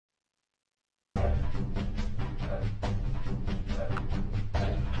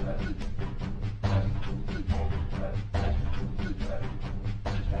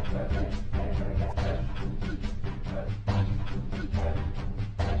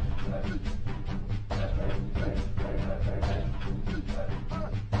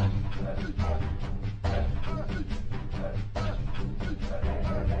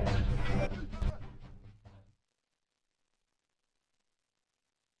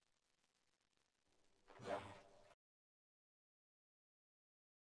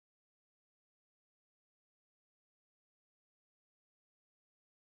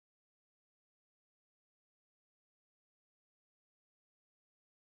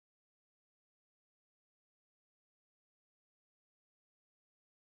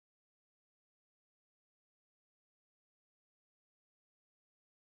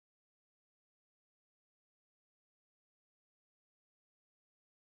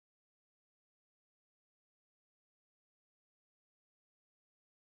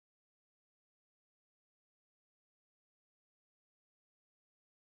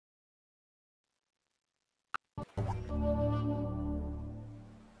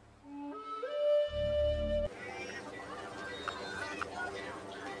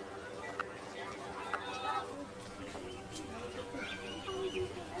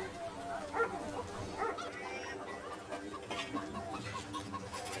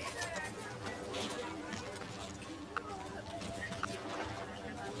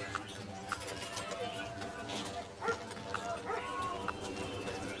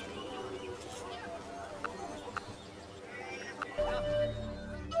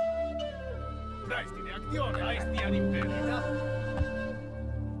Presti de acțiune, Aestian Imperia.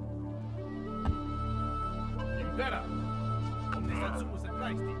 Impera. Omnes ad sumus et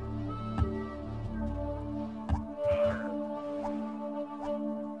praesti.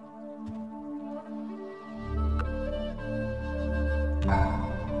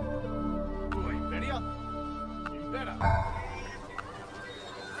 Tua Imperia. Impera.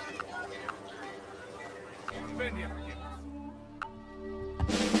 Imperia.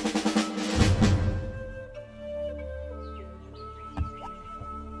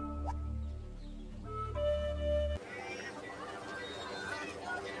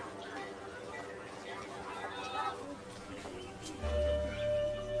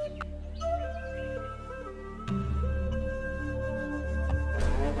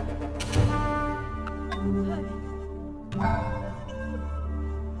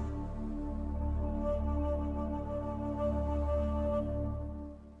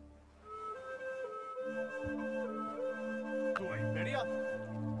 Tua Imperia.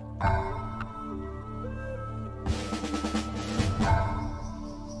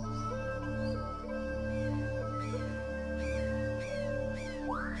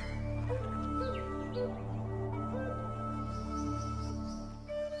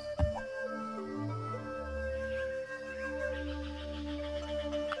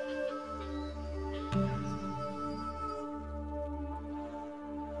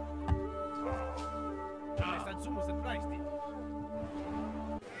 Omnes ad sumus et praesti.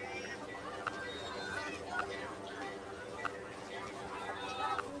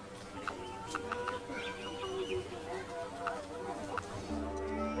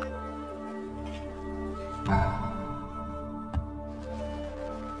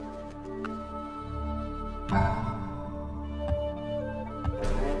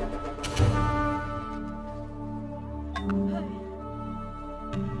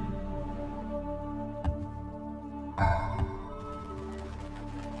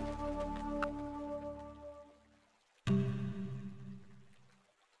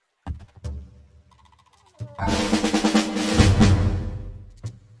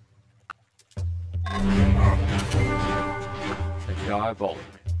 The Diabolic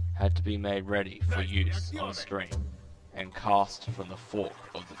had to be made ready for use on stream and cast from the fork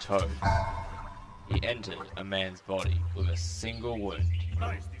of the toads. He entered a man's body with a single wound,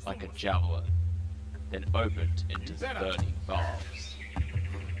 like a javelin, then opened into 30 valves.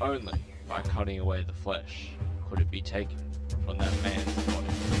 Only by cutting away the flesh could it be taken from that man's body.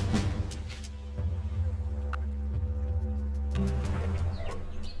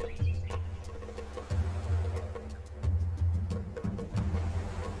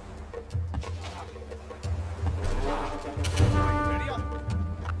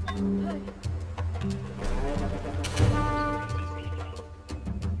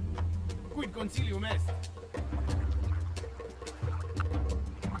 Quid consilium est?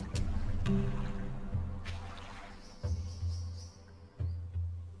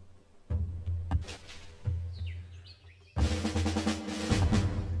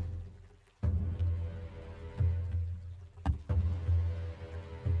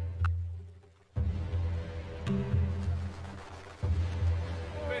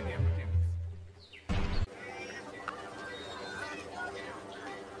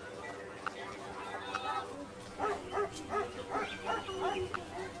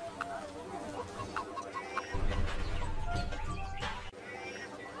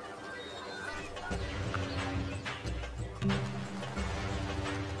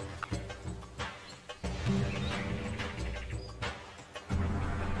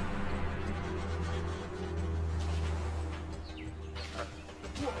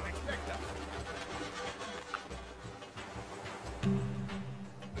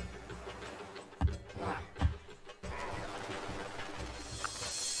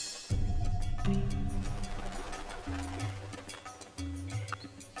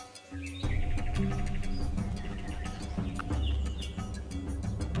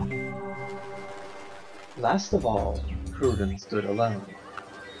 Last of all, Hrudan stood alone.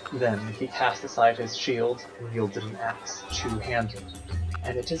 Then he cast aside his shield and wielded an axe two-handed,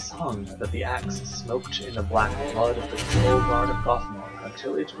 and it is sung that the axe smoked in the black blood of the troll guard of Gothmog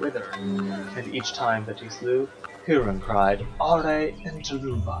until it withered, and each time that he slew, Huron cried, Are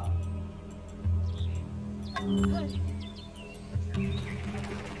Enteruva!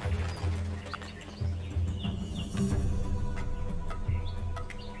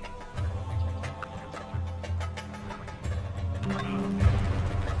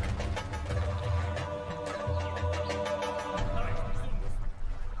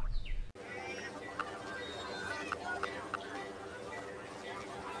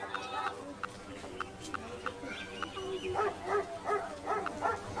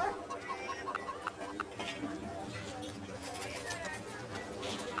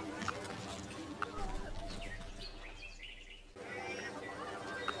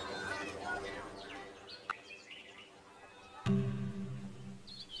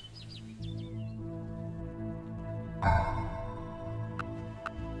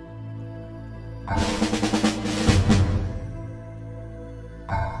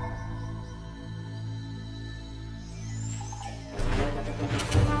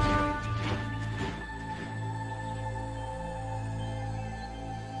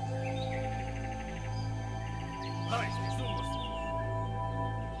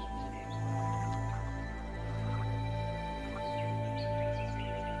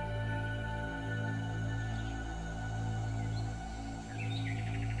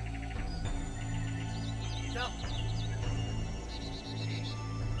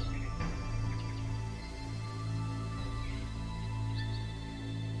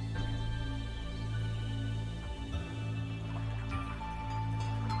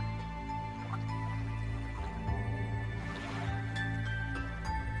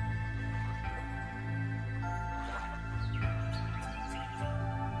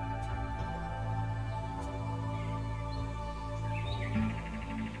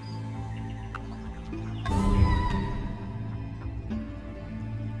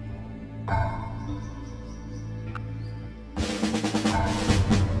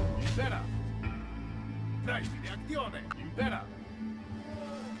 Impera! Praestide, actione! Impera!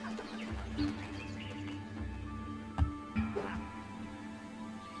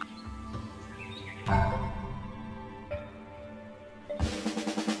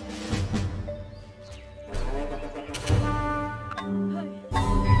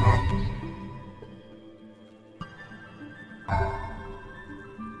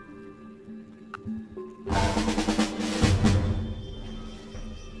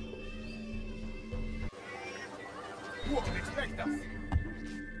 Who can expect us?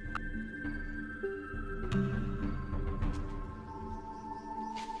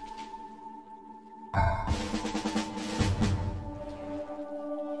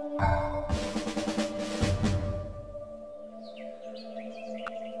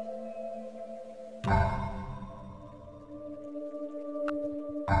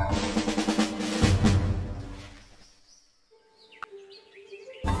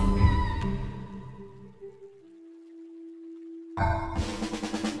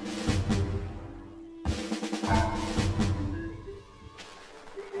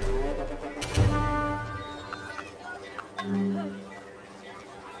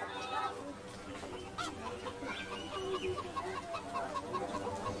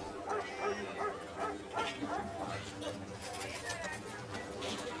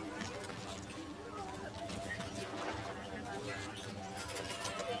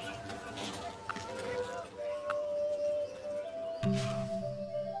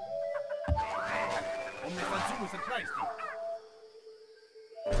 Omnes alzumus et praesti!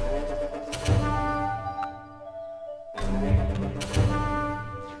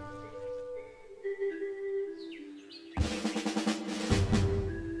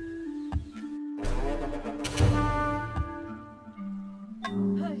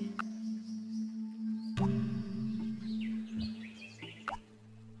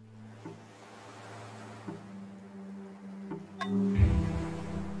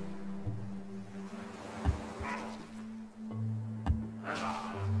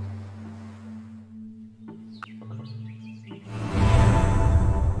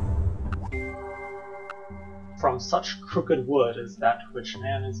 From such crooked wood as that which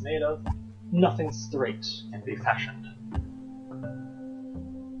man is made of, nothing straight can be fashioned.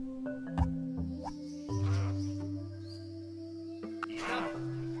 Ita?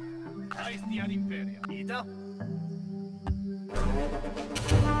 Praesti ad imperia. Ita?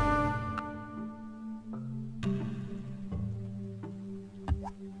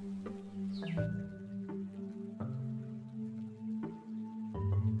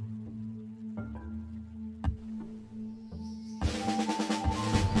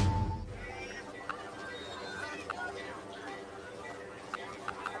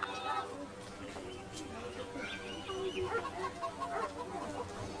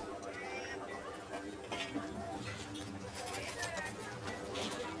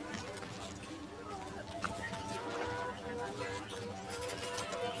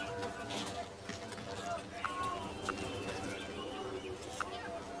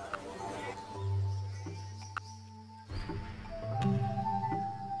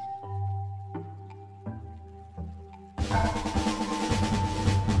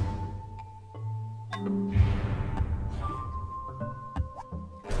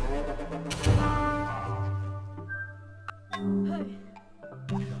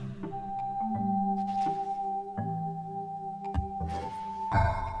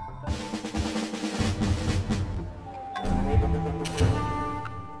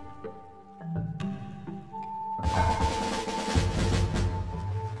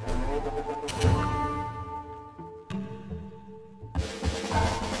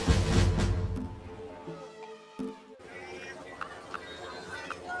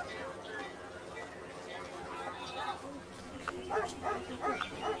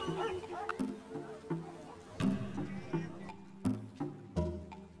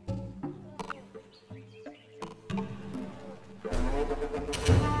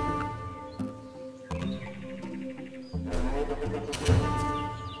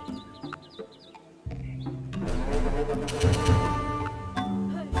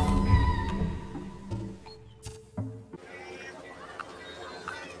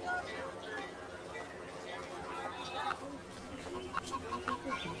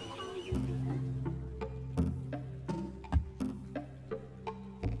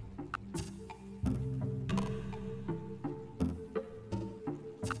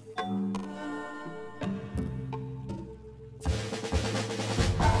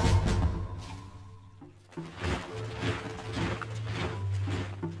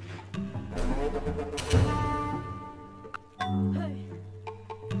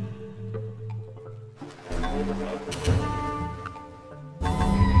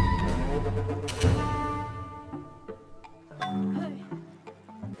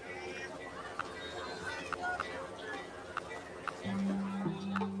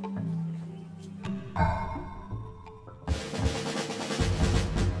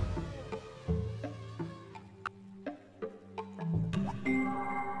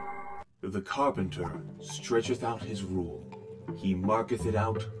 The carpenter stretcheth out his rule. He marketh it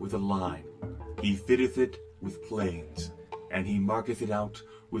out with a line. He fitteth it with planes. And he marketh it out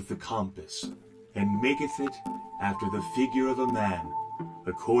with the compass. And maketh it after the figure of a man,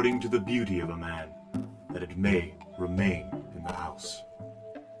 according to the beauty of a man, that it may remain in the house.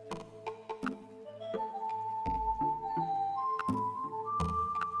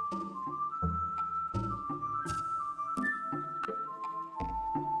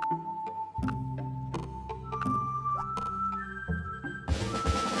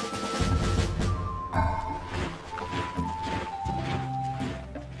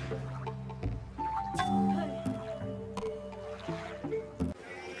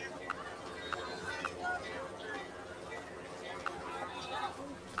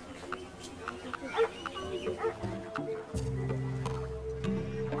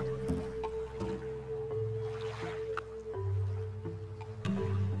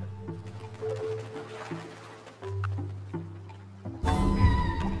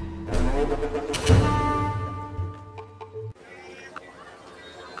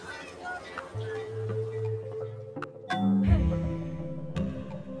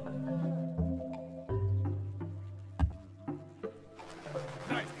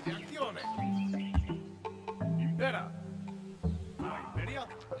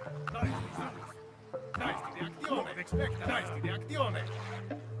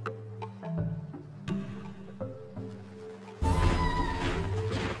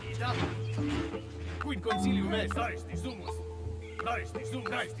 Quid consilium est. Daesti sumus. Daesti sum.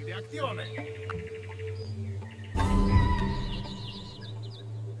 Daesti de actione.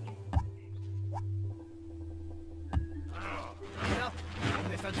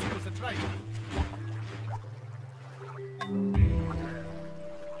 Omnes ad sumus et traesti.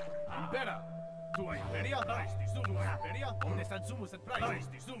 Impera. Tua imperia. Daesti sumus. Tua imperia. Omnes ad sumus et traesti.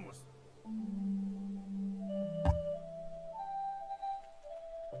 Daesti sumus.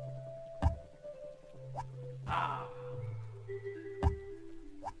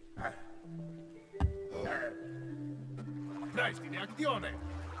 Praesti de actione.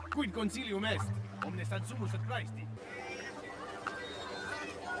 Quid consilium est. Omnes ad sumus et praesti.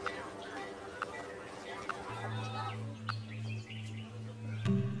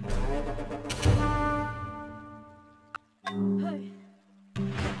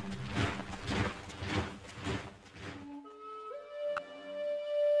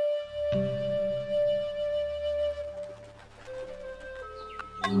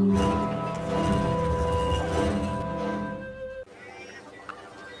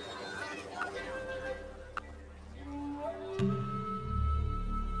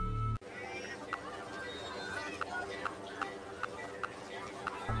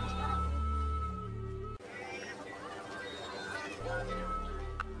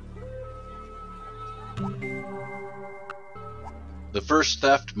 The first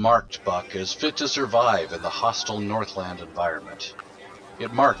theft marked Buck as fit to survive in the hostile Northland environment.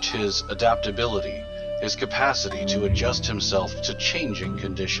 It marked his adaptability, his capacity to adjust himself to changing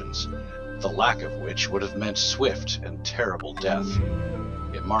conditions, the lack of which would have meant swift and terrible death.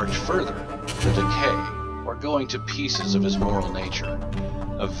 It marked further the decay or going to pieces of his moral nature,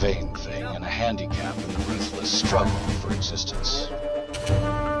 a vain thing and a handicap in the ruthless struggle for existence.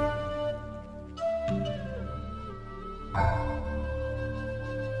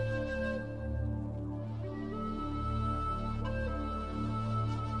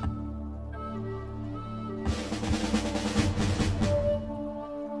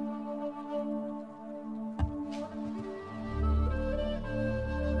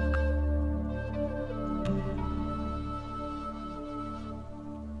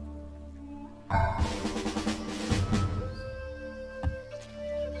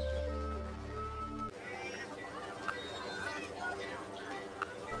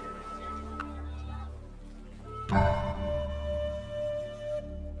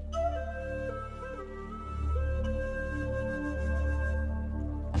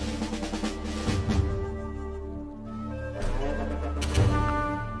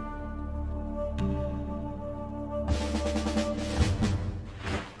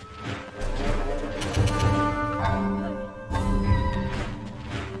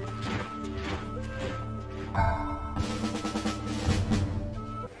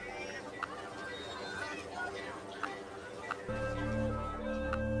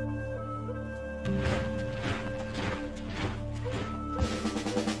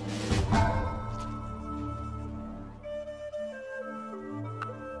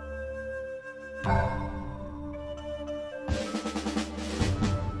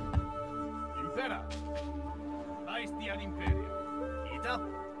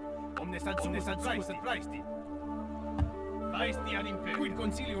 Omnes ad praesti. Praesti ad imper. Quid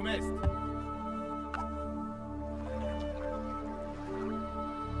consilium est.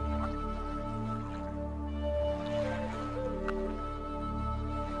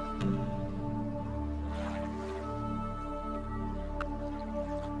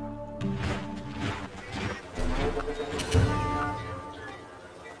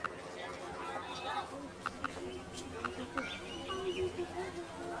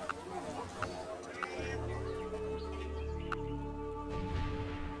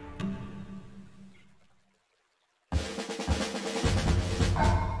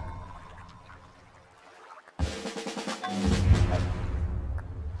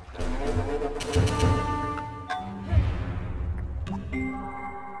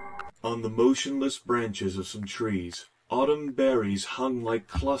 On the motionless branches of some trees, autumn berries hung like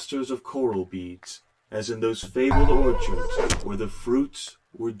clusters of coral beads, as in those fabled orchards where the fruits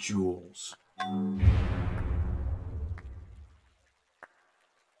were jewels.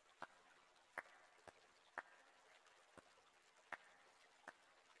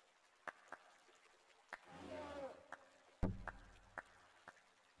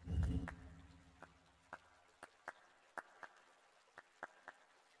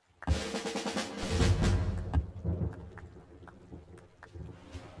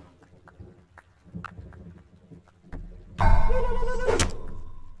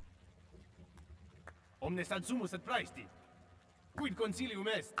 Omnes ad sumus et praesti. Quid consilium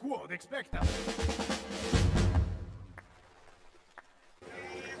est, quod expecta.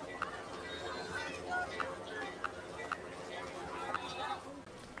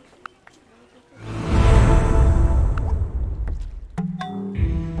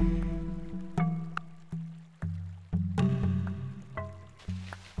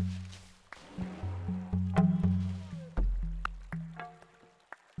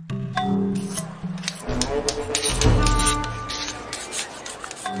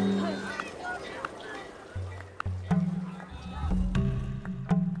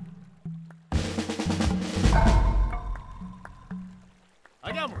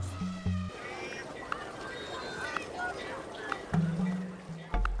 Hagamos.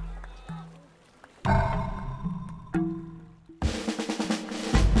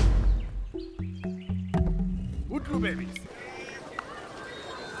 Ut lubebis.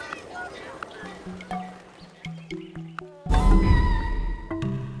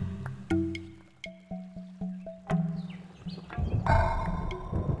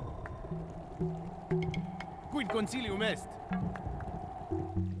 Quid consilium est.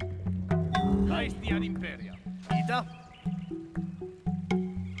 Praesti ad imperia. Ita?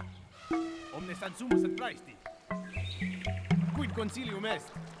 Omnes ad sumus et praesti. Quid consilium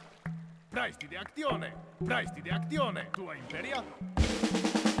est. Praesti de actione. Praesti de actione. Tua imperia?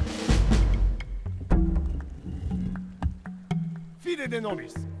 Fide de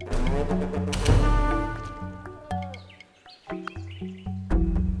nobis.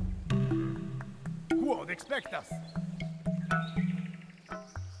 Quod expectas?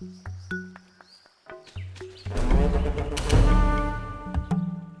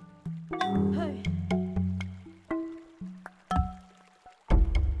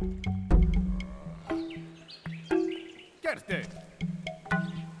 Certe.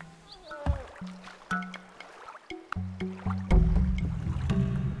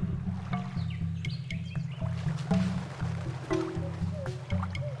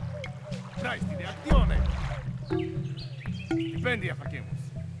 Praesti de actione. Stipendia facemus.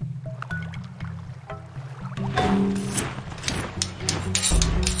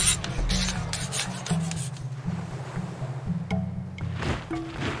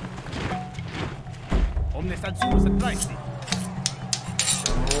 Omnes ad sumus et praesti.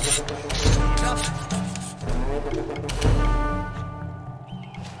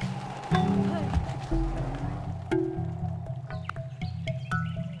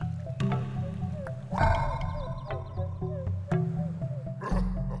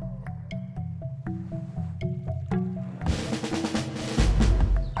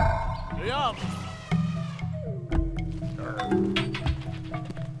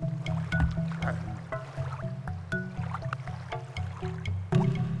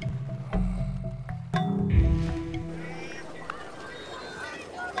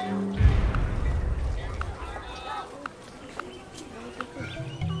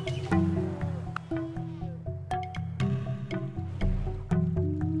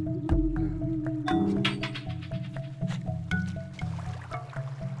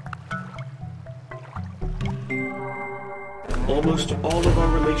 almost all of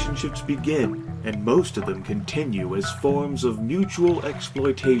our relationships begin, and most of them continue as forms of mutual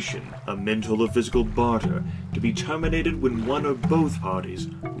exploitation, a mental or physical barter, to be terminated when one or both parties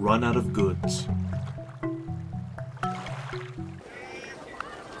run out of goods.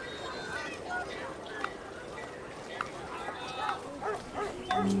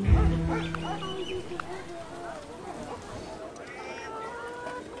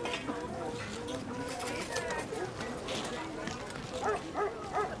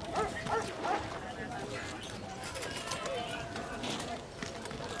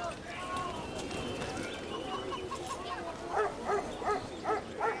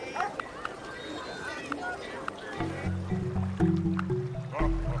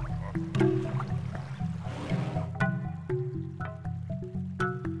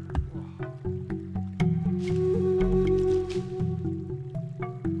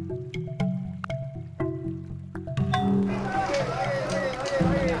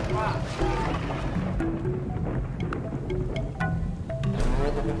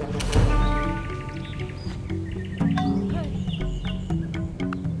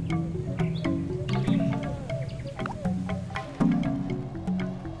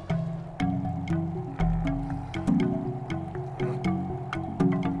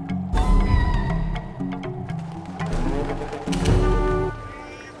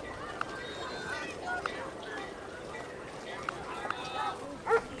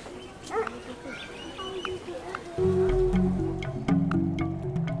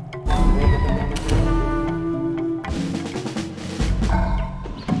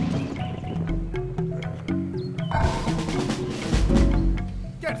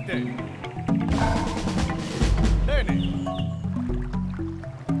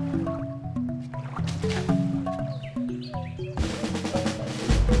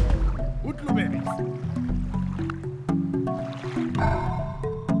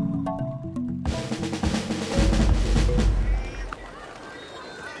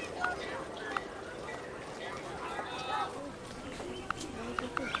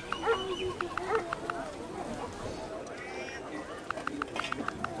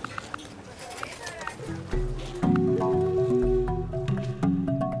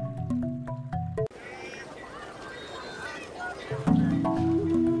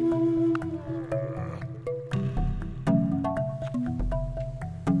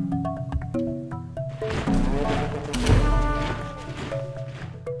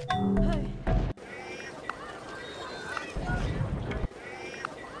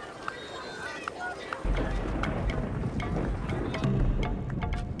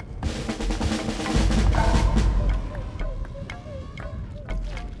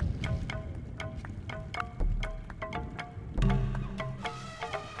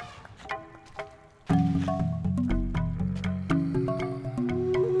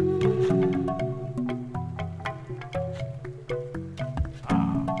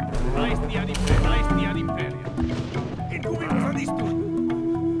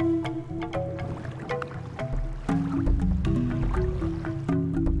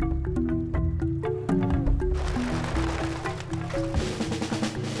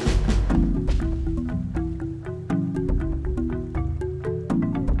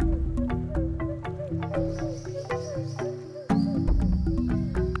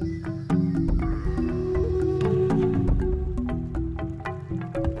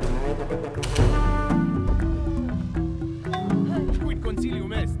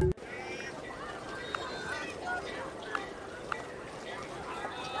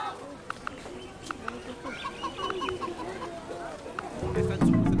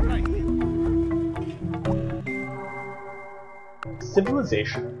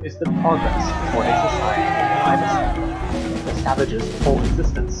 Civilization is the progress toward a society of privacy. The savage's whole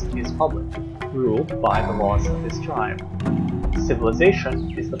existence is public, ruled by the laws of his tribe.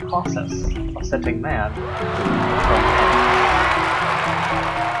 Civilization is the process of setting man free from man.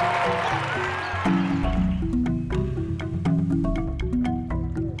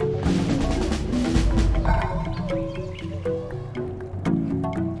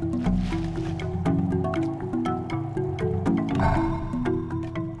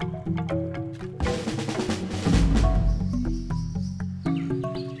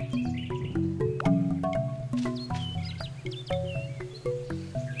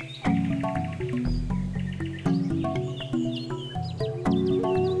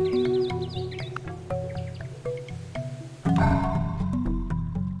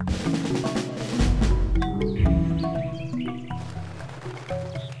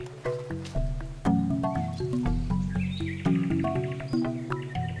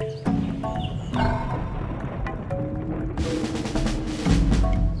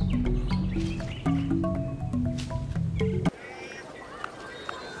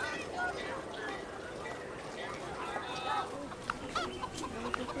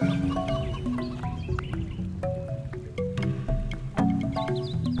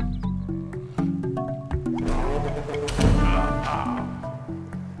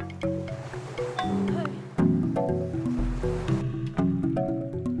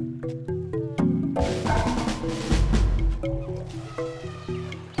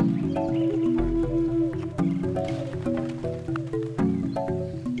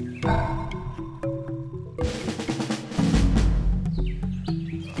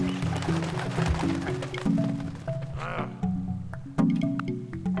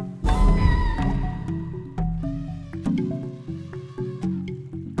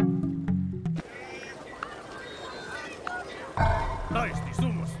 Praesti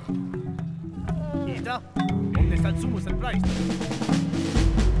sumus. Ita, omnes ad sumus et praesti.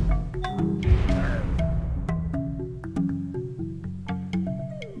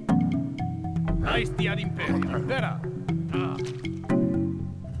 Praesti ad imperia. Impera. Ah.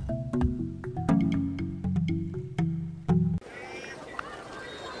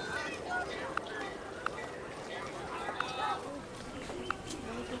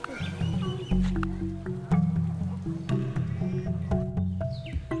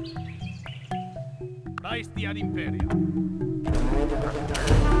 Praesti ad imperia.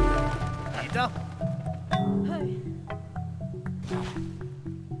 Ita.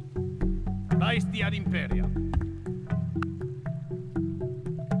 Praesti ad imperia.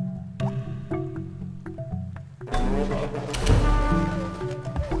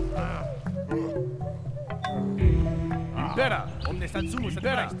 Impera, omnes ad sumus et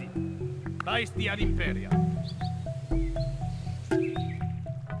praesti. Praesti ad imperia.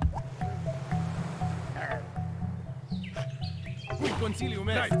 Quid consilium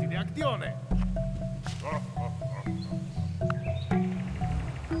est? Praesti de actione.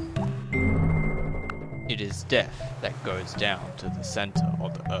 It is death that goes down to the center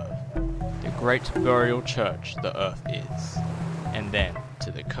of the earth, the great burial church the earth is, and then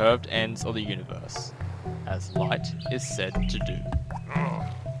to the curved ends of the universe, as light is said to do.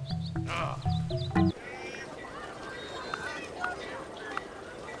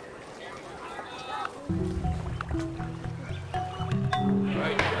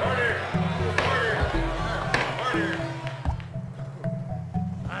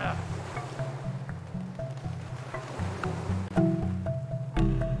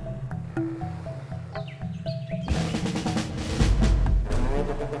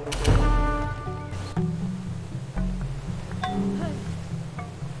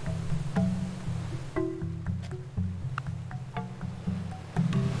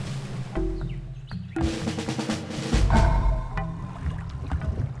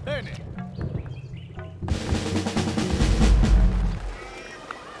 Bene.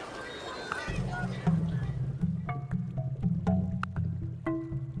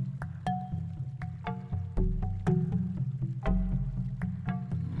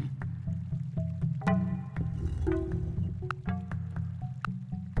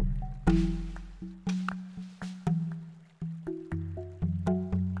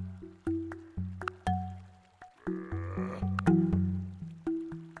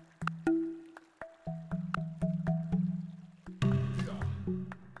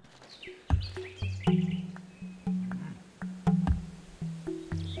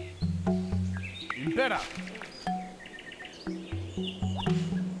 Impera.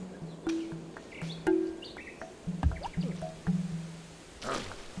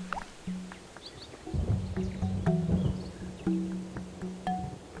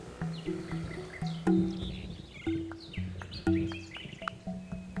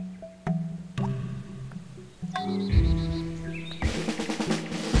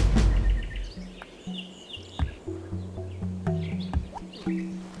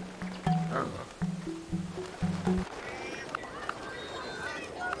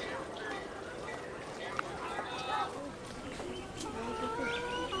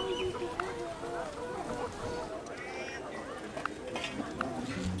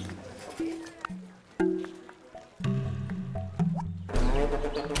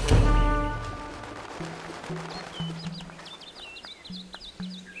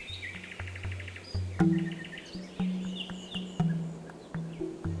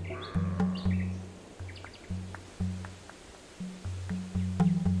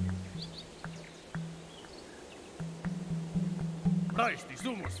 Praesti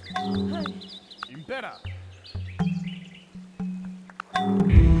sumus. Impera.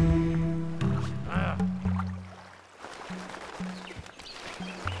 Ah.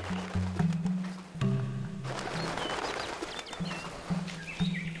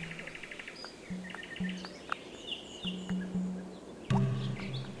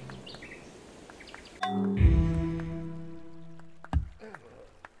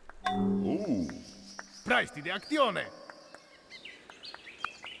 Praesti de actione.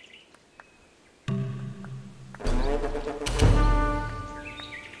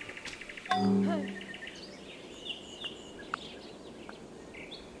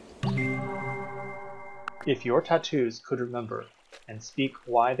 If your tattoos could remember and speak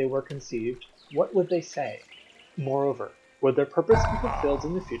why they were conceived, what would they say? Moreover, would their purpose be fulfilled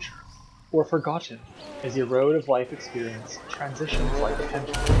in the future, or forgotten as your road of life experience transitions like a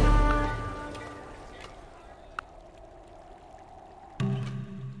pendulum?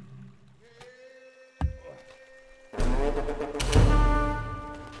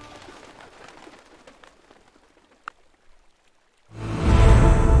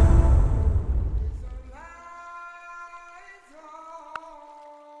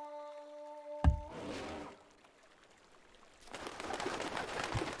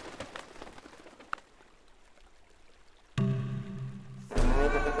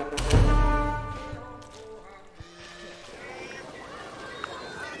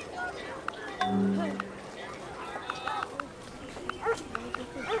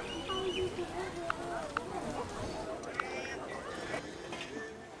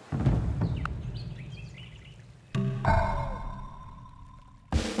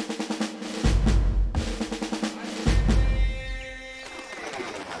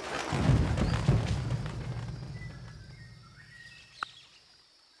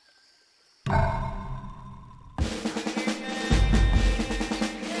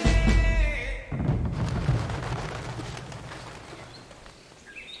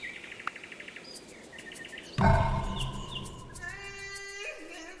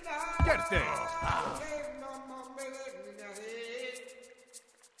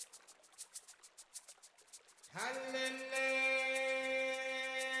 I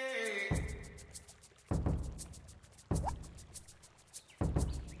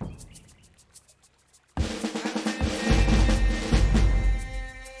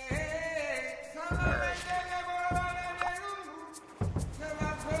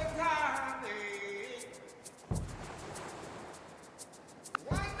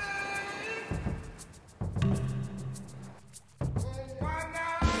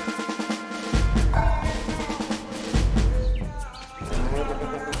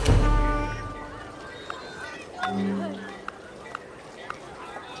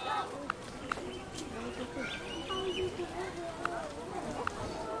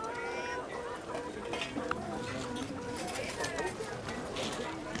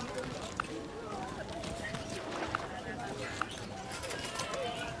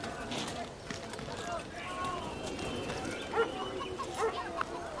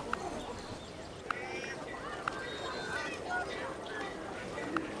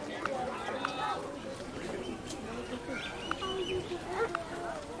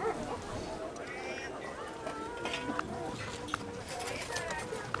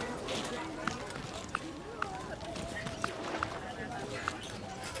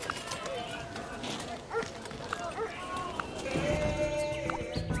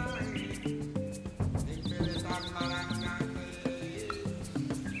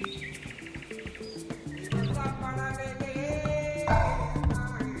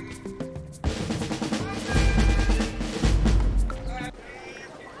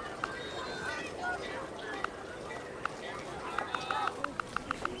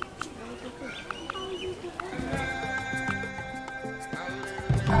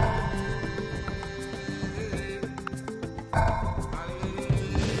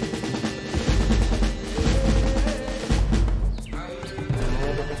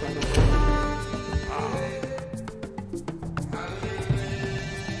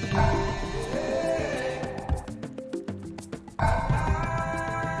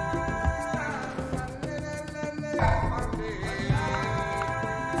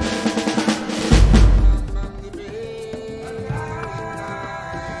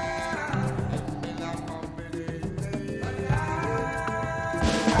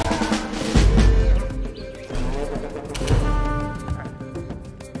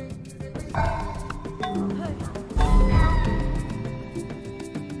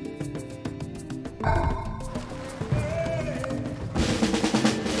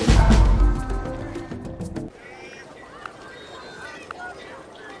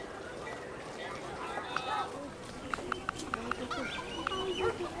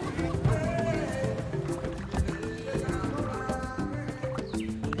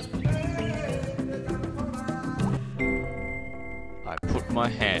put my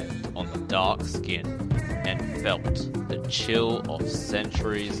hand on the dark skin and felt the chill of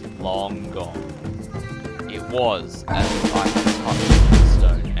centuries long gone. It was as if I had touched the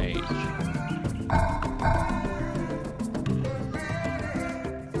Stone Age.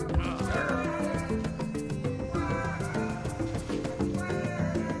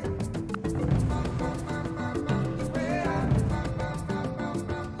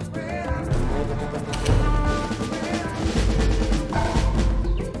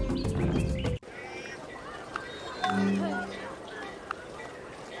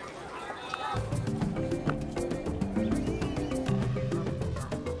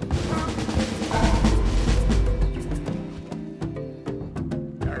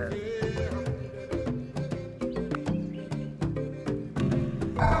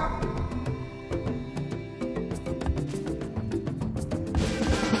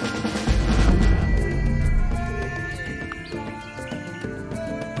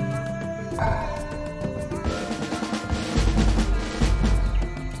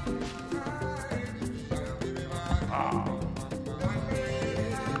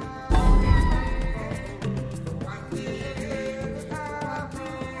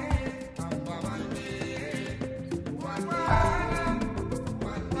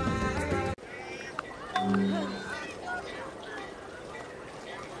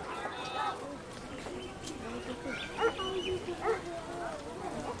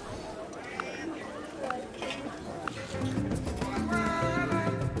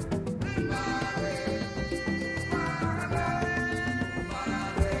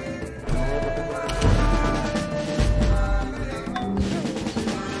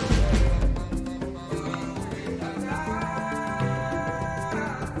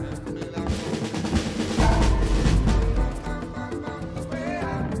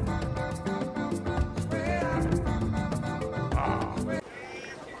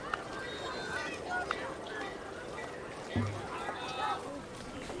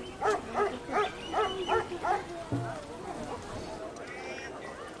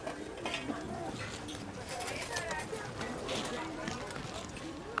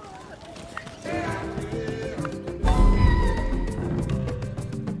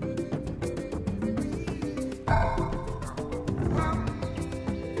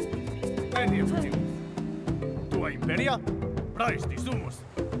 Praisti sumus.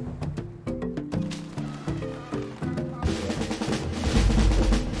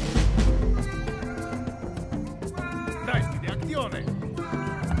 Praisti de actione.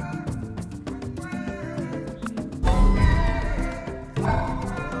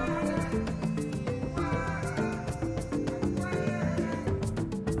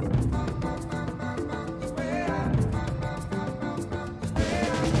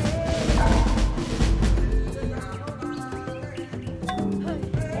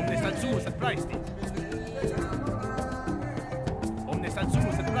 Omnes ad sumus et praesti. Omnes ad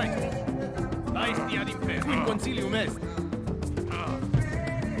sumus et praesti. Praesti ad imperio. Quid concilium est.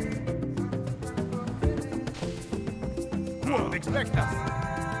 Quod expectas?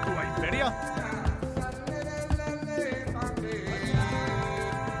 Tua imperia?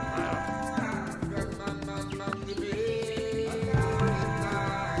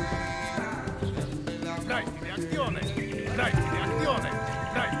 Praesti de actione. Praesti de actione.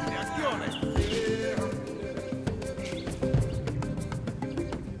 Praesti de actione.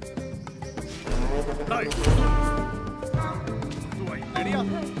 Praesti sumus. Tua imperia?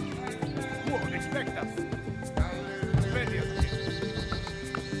 Quod expectas? Vediat.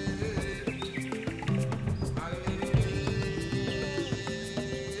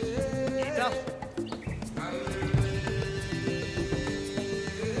 Ida?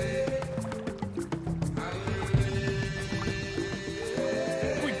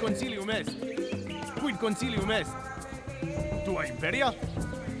 Quid concilium est? Quid concilium est? Tua imperia?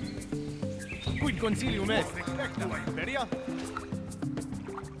 Quid concilium est? Tua imperia?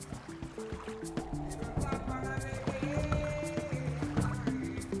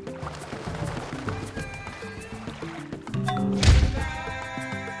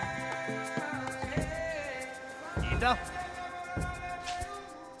 Ida?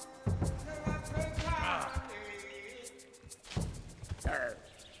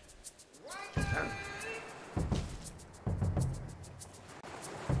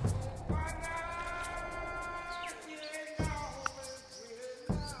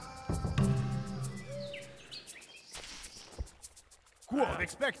 Quod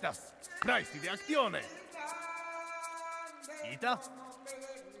expectas? Praesti de actione. Ita?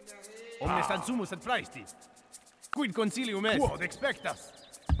 Omnes ad sumus et praesti. Quid concilium est? Quod expectas?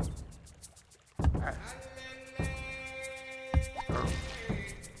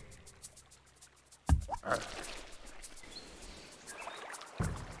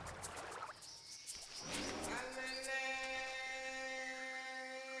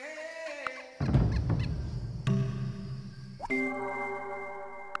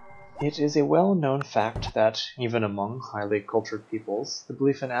 It is a well-known fact that, even among highly cultured peoples, the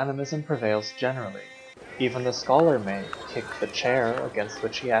belief in animism prevails generally. Even the scholar may kick the chair against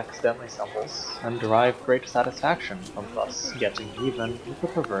which he accidentally stumbles, and derive great satisfaction from thus getting even with the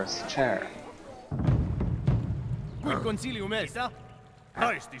perverse chair. Quid concilium est?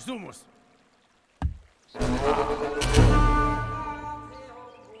 Praesti sumus.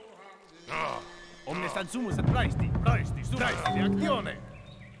 Omnes ad sumus et praesti. Praesti sumus. Praesti de actione.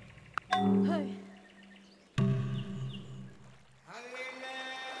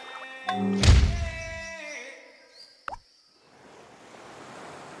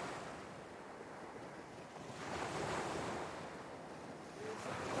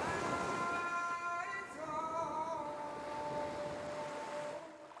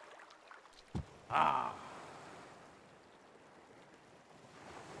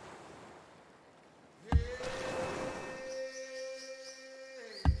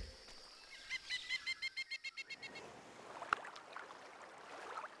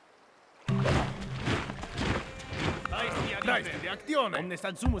 Praesti de actione. Omnes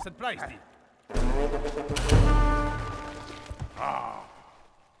ad sumus et praesti.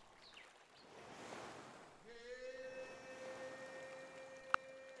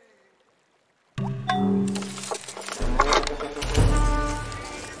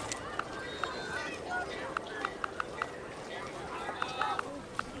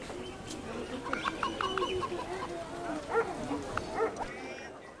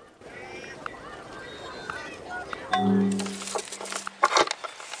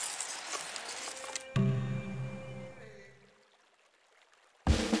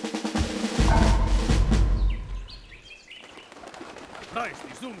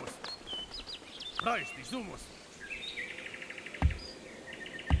 Praesti sumus. Praesti sumus.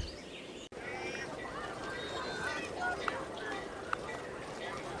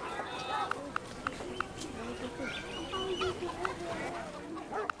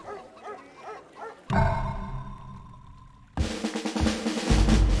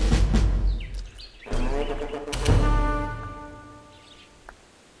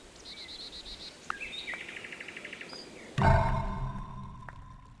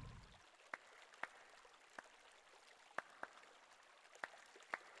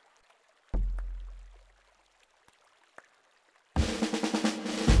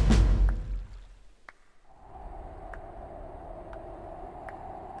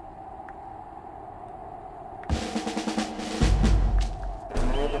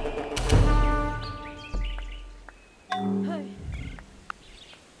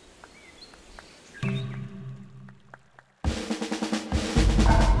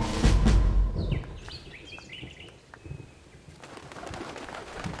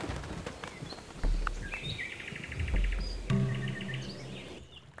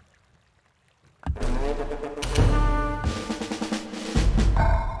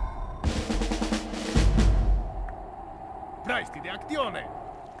 azione!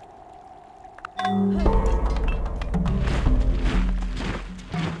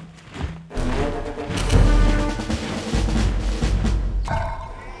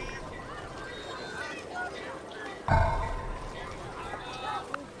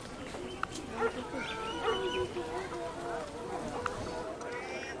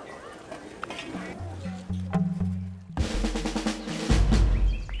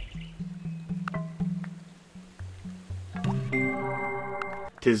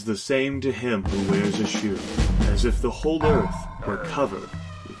 "'Tis the same to him who wears a shoe, as if the whole earth were covered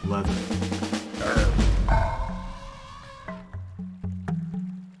with leather."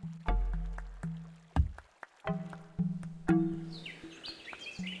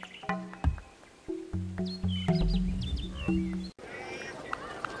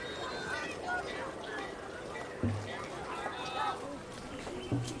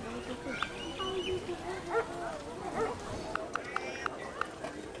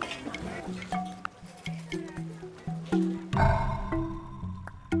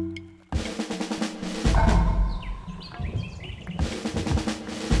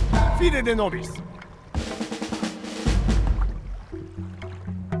 Fide de nobis!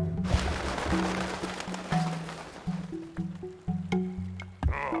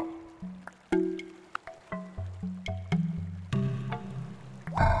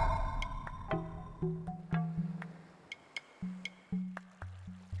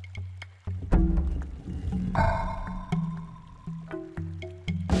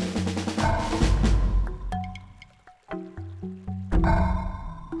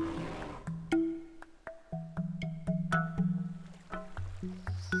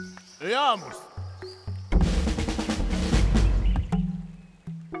 Veamos!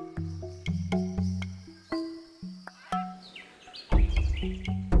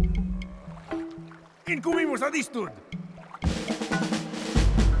 Incubimus ad istud!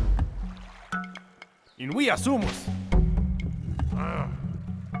 In via sumus!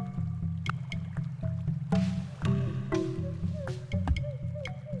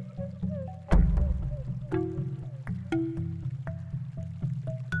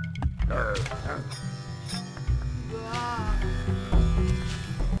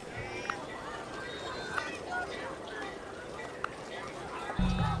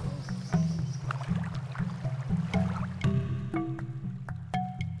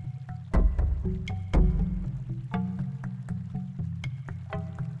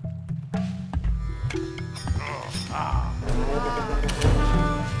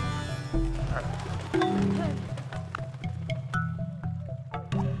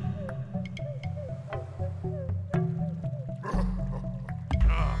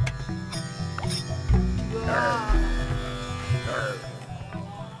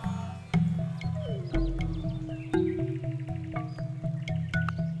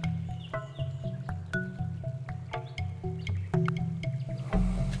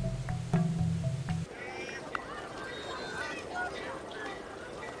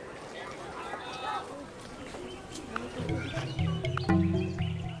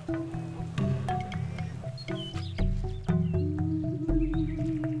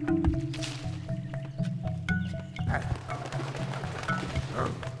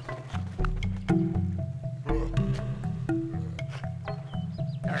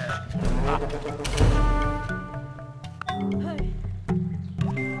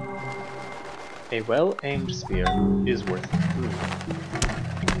 A well-aimed spear is worth food.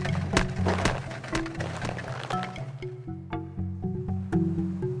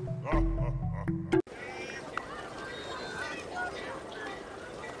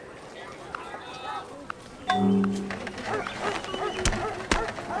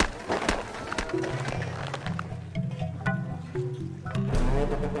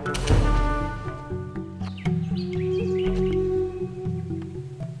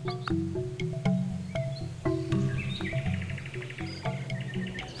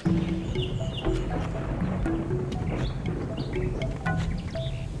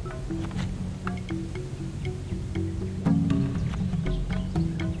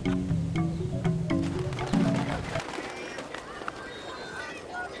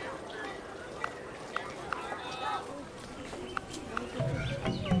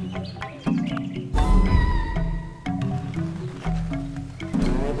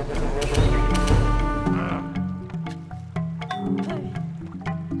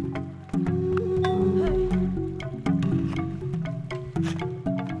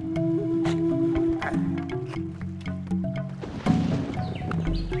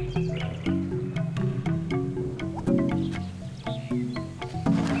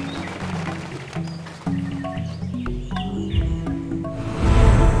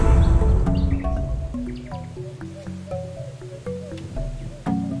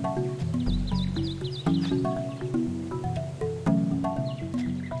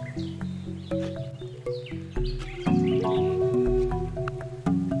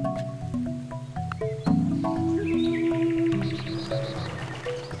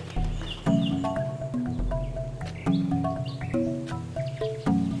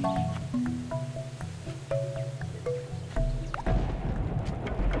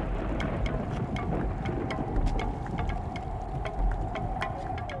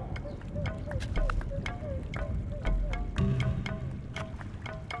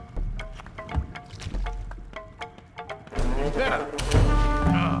 impera.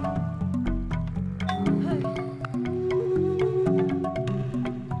 Ah.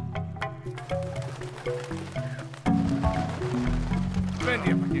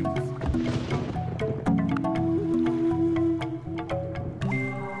 Vendia pacientes.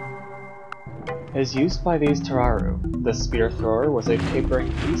 As used by these Tararu, the spear thrower was a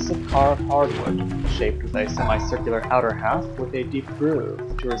tapering piece of carved hardwood, shaped with a semicircular outer half with a deep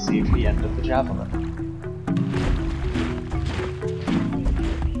groove to receive the end of the javelin.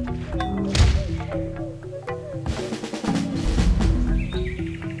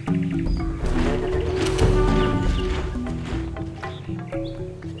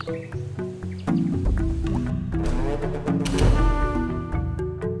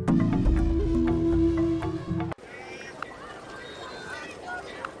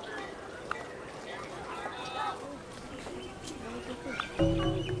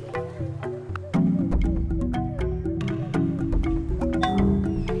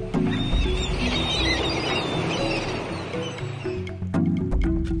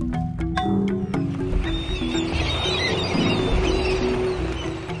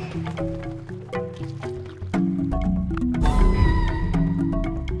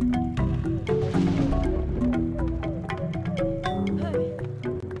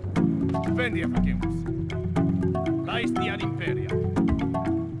 Vendia pacientes. Praesti ad imperia.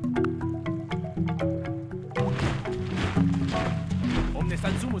 Omnes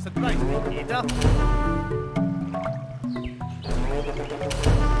ansumus et praesti, ita?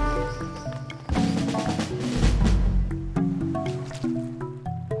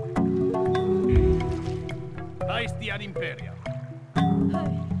 Praesti ad imperia.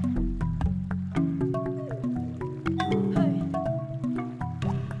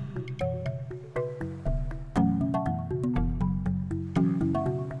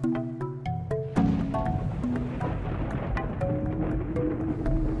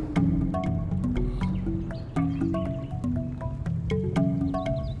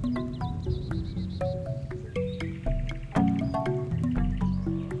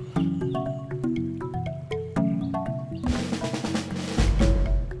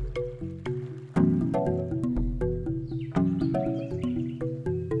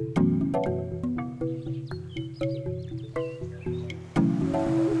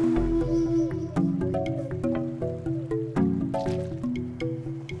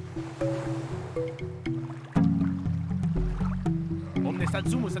 Omnes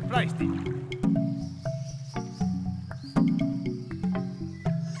ansumus et praesti.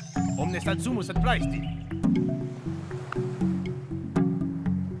 Omnes ansumus et praesti.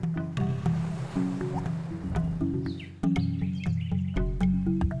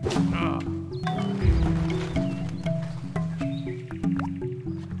 Ah.